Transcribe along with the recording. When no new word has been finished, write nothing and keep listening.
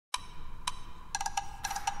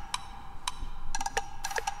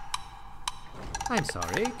I'm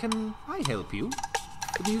sorry, can I help you?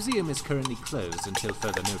 The museum is currently closed until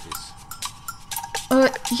further notice.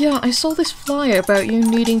 Yeah, I saw this flyer about you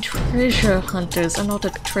needing treasure hunters. I'm not a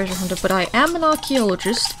treasure hunter, but I am an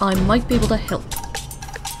archaeologist. I might be able to help.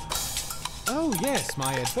 Oh yes,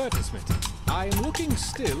 my advertisement. I am looking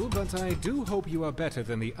still, but I do hope you are better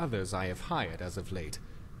than the others I have hired as of late.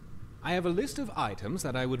 I have a list of items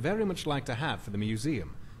that I would very much like to have for the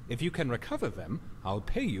museum. If you can recover them, I'll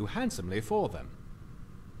pay you handsomely for them.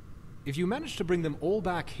 If you manage to bring them all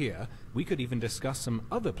back here, we could even discuss some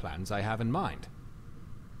other plans I have in mind.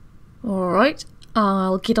 Alright,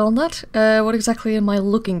 I'll get on that. What exactly am I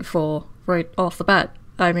looking for right off the bat?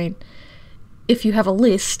 I mean, if you have a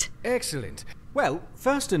list... Excellent. Well,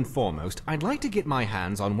 first and foremost, I'd like to get my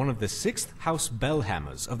hands on one of the 6th House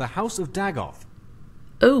Bellhammers of the House of Dagoth.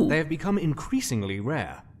 Oh. They have become increasingly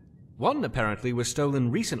rare. One apparently was stolen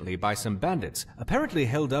recently by some bandits, apparently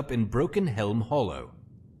held up in Broken Helm Hollow.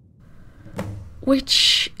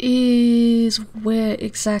 Which is... where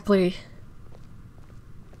exactly?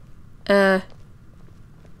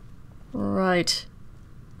 Right.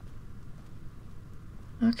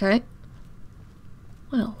 Okay.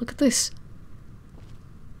 Well, look at this.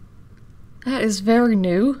 That is very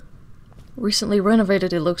new. Recently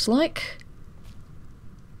renovated, it looks like.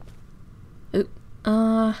 Ooh,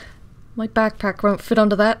 my backpack won't fit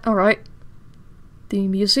under that. Alright. The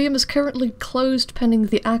museum is currently closed pending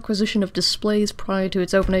the acquisition of displays prior to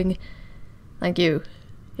its opening. Thank you.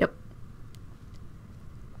 Yep.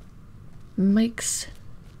 Makes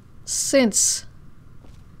sense.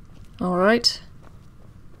 Alright.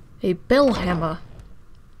 A bell hammer.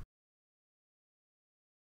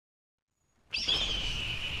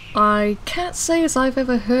 I can't say as I've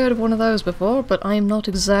ever heard of one of those before, but I'm not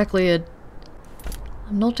exactly an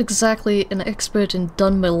expert in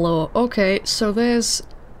Dunmill lore. Okay, so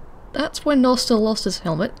that's when Nostell lost his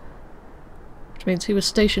helmet. Which means he was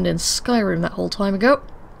stationed in Skyrim that whole time ago.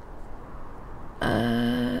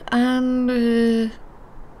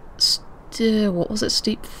 What was it?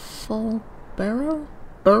 Steep Fall Burrow?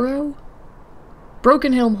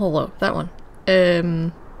 Broken Helm Hollow, that one.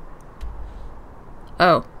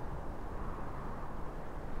 Oh.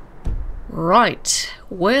 Right.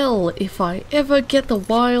 Well, if I ever get the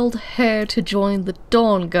wild hare to join the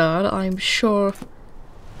Dawn Guard, I'm sure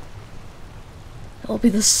it'll be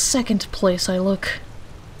the second place I look.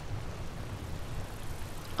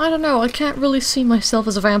 I don't know, I can't really see myself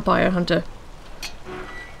as a vampire hunter.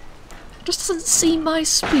 It just doesn't seem my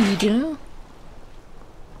speed, you know?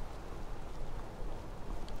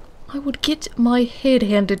 I would get my head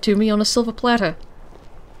handed to me on a silver platter.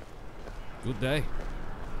 Good day.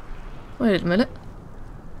 Wait a minute.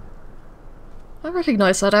 I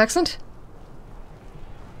recognize that accent.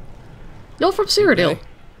 You're from Cyrodiil,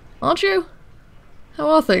 aren't you? How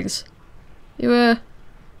are things? You,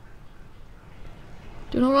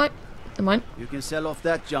 doing alright? Never mind. You can sell off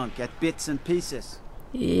that junk at bits and pieces.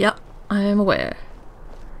 Yep, I am aware.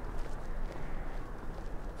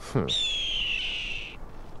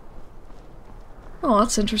 Oh,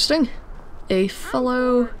 that's interesting. A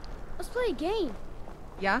fellow... Let's play a game.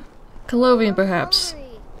 Yeah? Colovian, perhaps.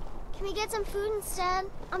 Hungry. Can we get some food instead?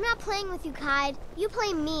 I'm not playing with you, Kide. You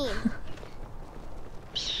play me.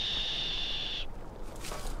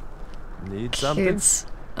 Need something? Kids.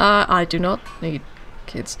 I do not need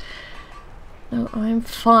kids. No, I'm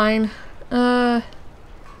fine. I've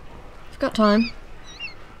got time.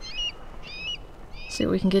 See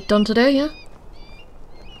what we can get done today, yeah?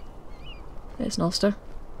 There's Noster.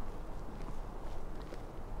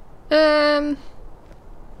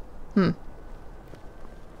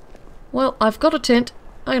 Well, I've got a tent.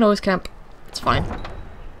 I can always camp. It's fine.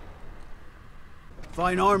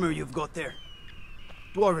 Fine armor you've got there.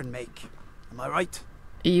 Dwarven make. Am I right?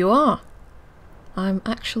 You are. I'm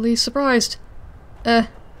actually surprised.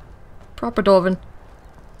 Proper Dwarven.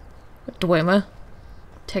 A Dwemer.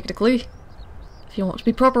 Technically. If you want to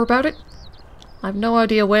be proper about it. I have no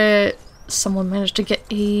idea where someone managed to get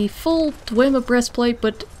a full Dwemer breastplate,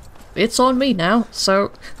 but it's on me now,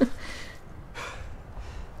 so...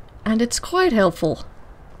 And it's quite helpful.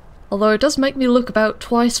 Although it does make me look about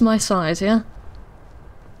twice my size, yeah?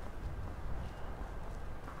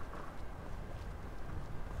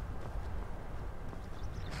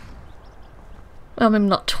 Well, maybe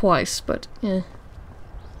not twice, but yeah.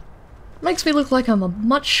 Makes me look like I'm a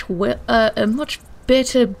much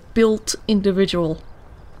better built individual.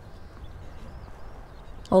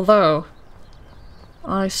 Although,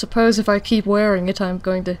 I suppose if I keep wearing it, I'm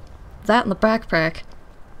going to... That and the backpack.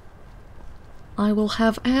 I will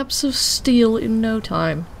have abs of steel in no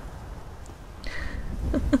time.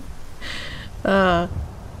 There's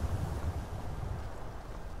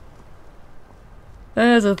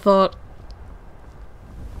a thought.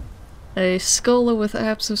 A scholar with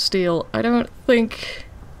apps of steel. I don't think...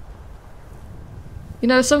 You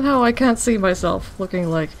know, somehow I can't see myself looking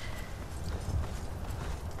like...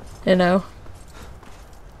 You know?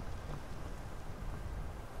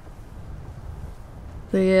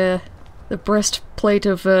 The breastplate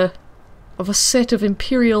of a set of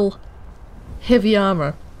Imperial heavy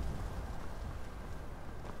armor.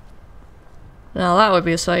 Now that would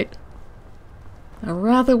be a sight. A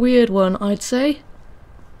rather weird one, I'd say.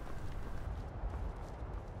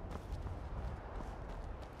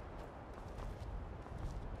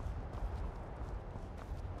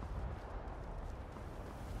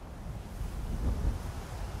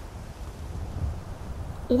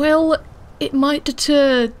 Well, it might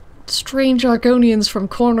deter strange Argonians from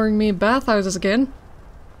cornering me in bathhouses again.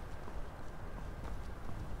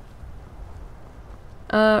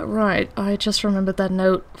 Right, I just remembered that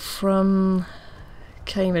note from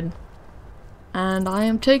Cayman. And I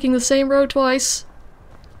am taking the same road twice.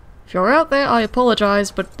 If you're out there, I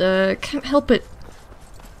apologize, but can't help it.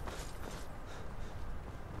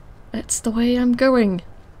 It's the way I'm going.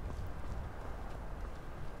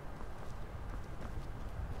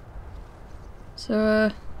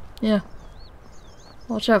 So, yeah.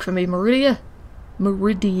 Watch out for me, Meridia.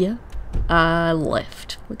 Meridia.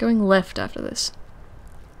 Left. We're going left after this.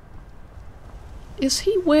 Is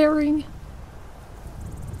he wearing...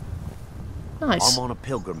 Nice. I'm on a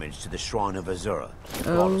pilgrimage to the shrine of Azura, the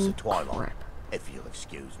goddess of Twilight, crap. if you'll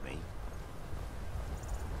excuse me.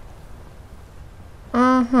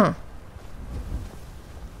 Uh-huh.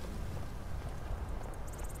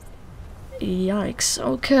 Yikes.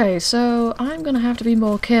 Okay, so I'm gonna have to be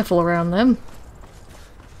more careful around them.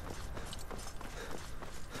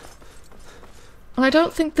 I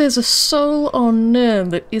don't think there's a soul on Nirn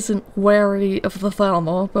that isn't wary of the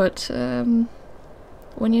Thalmor, but,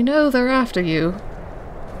 when you know they're after you,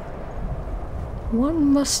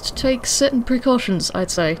 one must take certain precautions,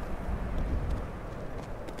 I'd say.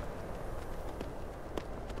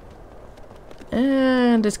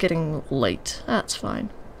 And it's getting late. That's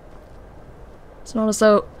fine. It's not as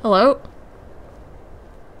though... Hello?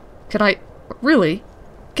 Can I... Really?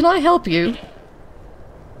 Can I help you?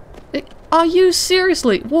 Are you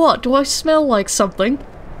seriously? What? Do I smell like something?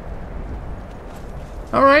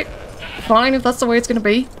 Alright. Fine, if that's the way it's gonna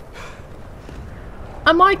be.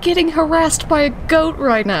 Am I getting harassed by a goat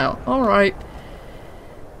right now? Alright.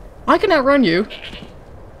 I can outrun you.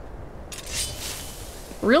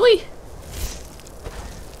 Really?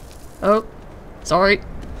 Oh. Sorry.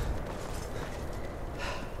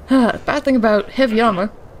 Bad thing about heavy armor.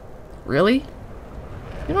 Really?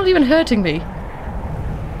 You're not even hurting me.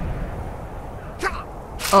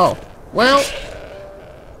 Oh. Well.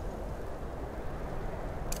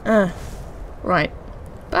 Right.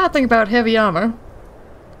 Bad thing about heavy armor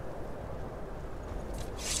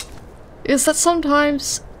is that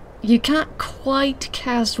sometimes you can't quite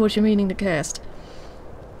cast what you're meaning to cast.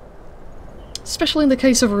 Especially in the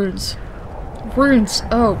case of runes. Runes,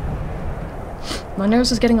 oh. My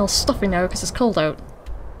nose is getting all stuffy now because it's cold out.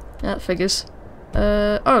 That figures.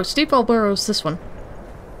 Oh, Steep Old Burrow's this one.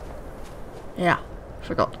 Yeah,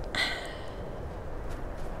 forgot.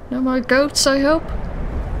 No more goats, I hope?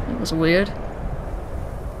 That was weird.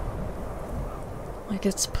 Like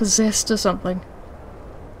it's possessed or something.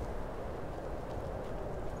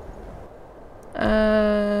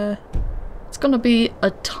 It's gonna be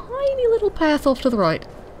a tiny little path off to the right.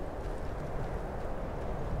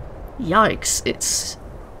 Yikes, it's...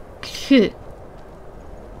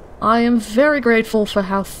 I am very grateful for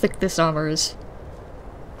how thick this armor is.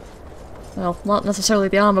 Well, not necessarily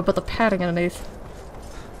the armor, but the padding underneath.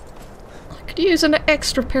 I could use an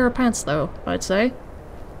extra pair of pants though, I'd say.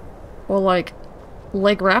 Or like,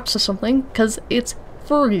 leg wraps or something, because it's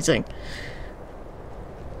freezing.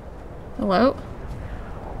 Hello?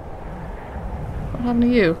 What happened to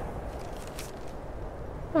you?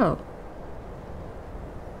 Oh.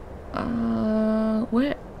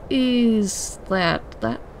 Where is that?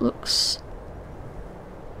 That looks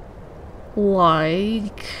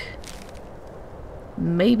like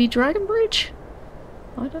maybe Dragon Bridge?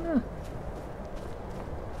 I don't know.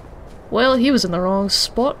 Well, he was in the wrong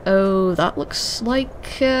spot. Oh, that looks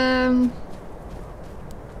like bad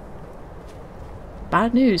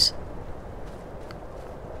news.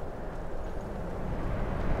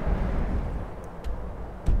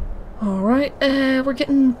 Alright, we're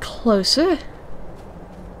getting closer.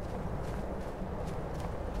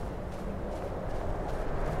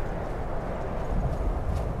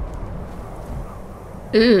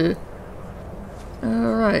 Ew.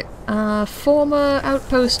 Former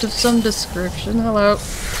outpost of some description. Hello.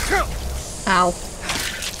 Ow.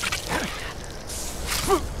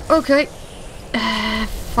 Okay.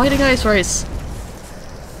 Fighting ice race.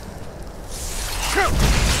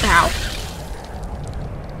 Ow.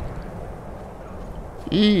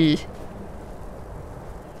 Eee.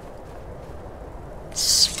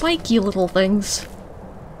 Spiky little things.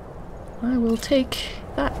 I will take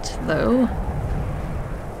that, though.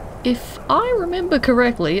 If I remember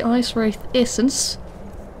correctly, Ice Wraith Essence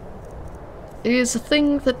is a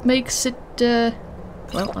thing that makes it,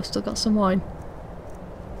 well, I've still got some wine.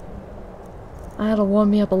 That'll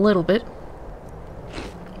warm me up a little bit.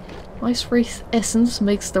 Ice Wraith Essence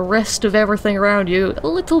makes the rest of everything around you a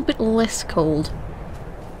little bit less cold.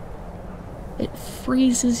 It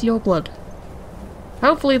freezes your blood.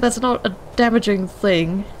 Hopefully that's not a damaging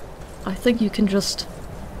thing. I think you can just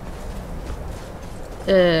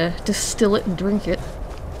distill it and drink it.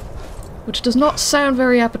 Which does not sound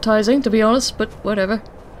very appetizing, to be honest, but whatever.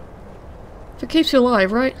 If it keeps you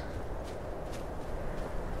alive, right?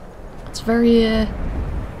 It's a very,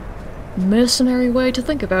 mercenary way to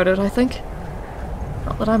think about it, I think.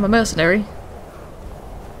 Not that I'm a mercenary.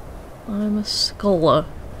 I'm a scholar.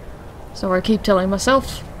 So I keep telling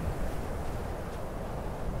myself.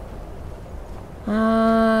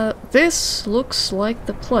 This looks like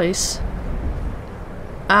the place.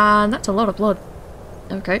 And that's a lot of blood.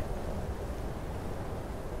 Okay.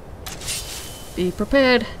 Be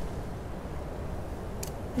prepared.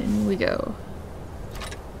 In we go.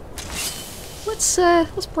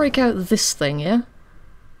 Let's break out this thing, yeah?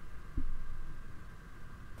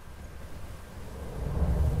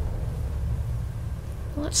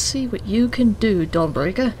 Let's see what you can do,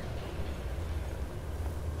 Dawnbreaker.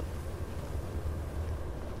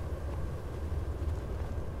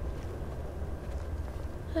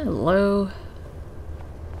 Hello.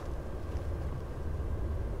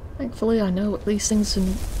 Thankfully I know what these things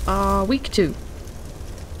are weak to.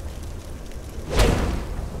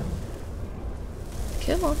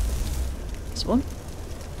 Come on. There's one.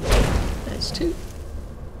 There's two.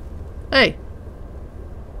 Hey!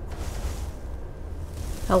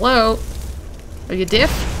 Hello? Are you deaf?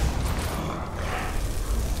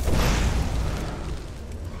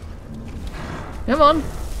 Come on.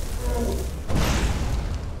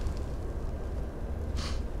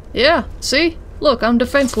 Yeah, see? Look, I'm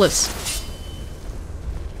defenseless.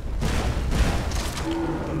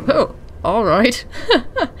 Oh, alright.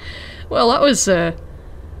 Well, that was,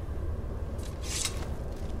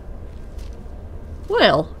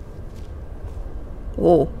 well.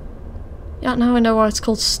 Oh. Yeah, now I know why it's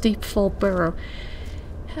called Steep Fall Burrow.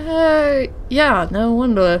 Yeah, no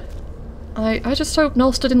wonder. I just hope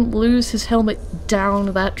Nolster didn't lose his helmet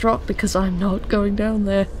down that drop, because I'm not going down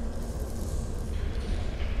there.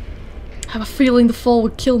 I have a feeling the fall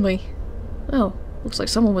would kill me. Oh, looks like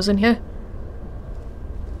someone was in here.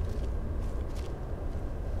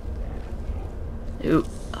 Ooh,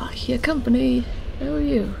 I hear company. How are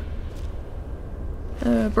you?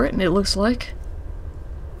 Breton, it looks like.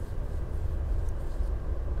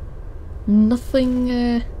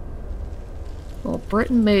 Nothing, well,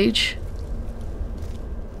 Breton mage.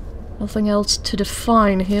 Nothing else to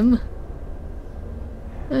define him.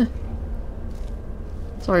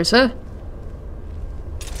 Sorry, sir.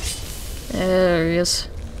 There he is.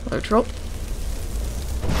 Hello, troll.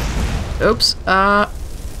 Oops,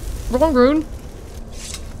 wrong rune.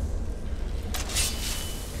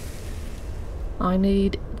 I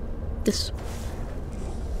need this.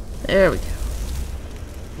 There we go.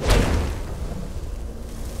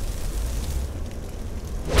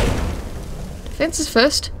 Defenses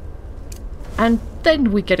first, and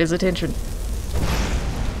then we get his attention.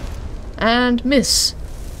 And miss.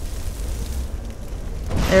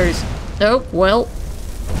 There he is. Oh, well.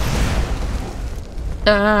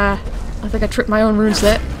 I think I tripped my own runes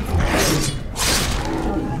there.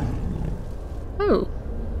 Oh.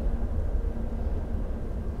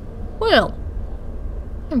 Well.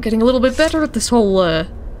 I'm getting a little bit better at this whole,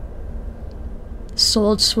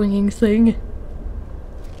 sword swinging thing.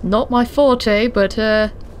 Not my forte, but,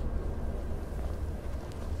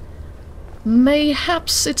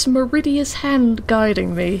 mayhaps it's Meridia's hand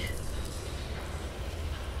guiding me.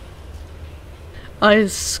 I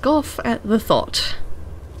scoff at the thought.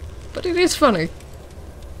 But it is funny.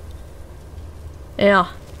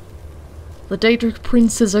 Yeah. The Daedric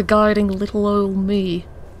princes are guiding little old me.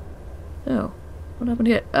 Oh. What happened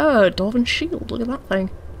here? Oh, Dwarven shield. Look at that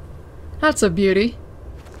thing. That's a beauty.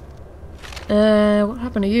 What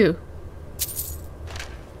happened to you?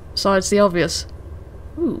 Besides the obvious.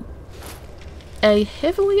 Ooh. A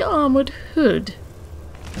heavily armoured hood.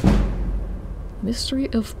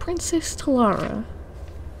 Mystery of Princess Talara.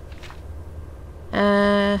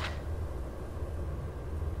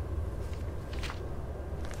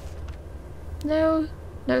 No.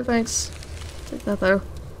 No thanks. Take that though.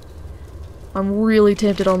 I'm really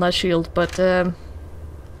tempted on that shield, but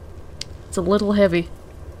it's a little heavy.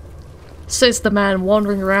 Says the man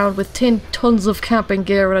wandering around with 10 tons of camping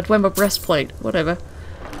gear and a Dwemer breastplate. Whatever.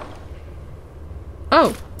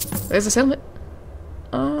 Oh! There's his helmet.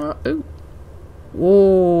 Ooh.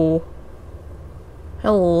 Whoa.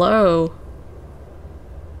 Hello.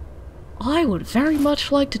 I would very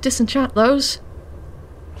much like to disenchant those.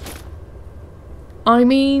 I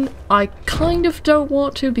mean, I kind of don't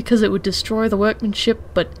want to because it would destroy the workmanship,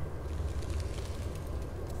 but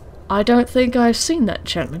I don't think I've seen that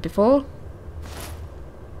enchantment before.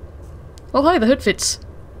 Oh hi, the hood fits.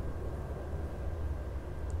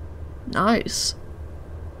 Nice.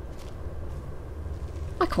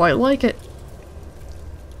 I quite like it.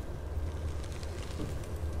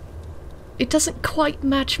 It doesn't quite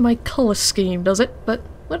match my colour scheme, does it? But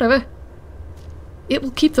whatever. It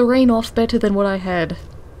will keep the rain off better than what I had.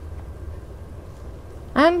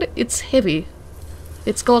 And it's heavy.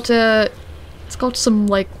 It's got some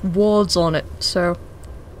like wards on it, so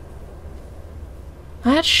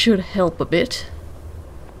that should help a bit.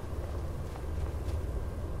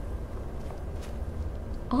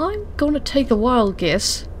 I'm gonna take a wild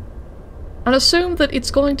guess and assume that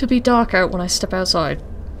it's going to be dark out when I step outside.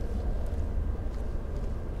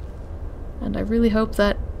 And I really hope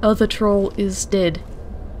that other troll is dead.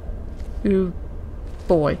 Ooh,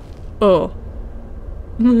 boy. Oh.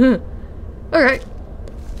 Alright.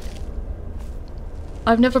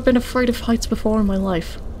 I've never been afraid of heights before in my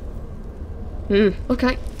life. Ooh,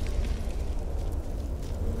 okay.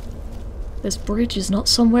 This bridge is not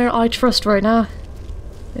somewhere I trust right now.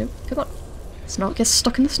 Nope, come on. Let's not get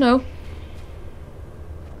stuck in the snow.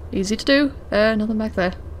 Easy to do. Nothing back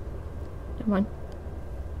there. Never mind.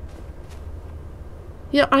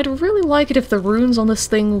 Yeah, I'd really like it if the runes on this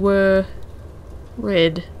thing were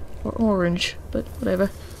red or orange, but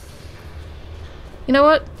whatever. You know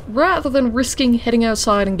what? Rather than risking heading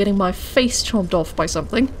outside and getting my face chomped off by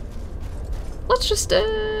something, let's just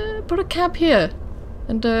put a camp here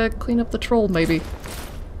and clean up the troll maybe.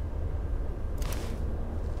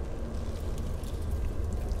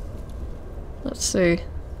 Let's see.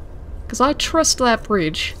 Because I trust that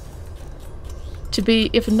bridge to be,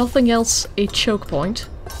 if nothing else, a choke point.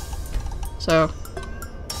 So,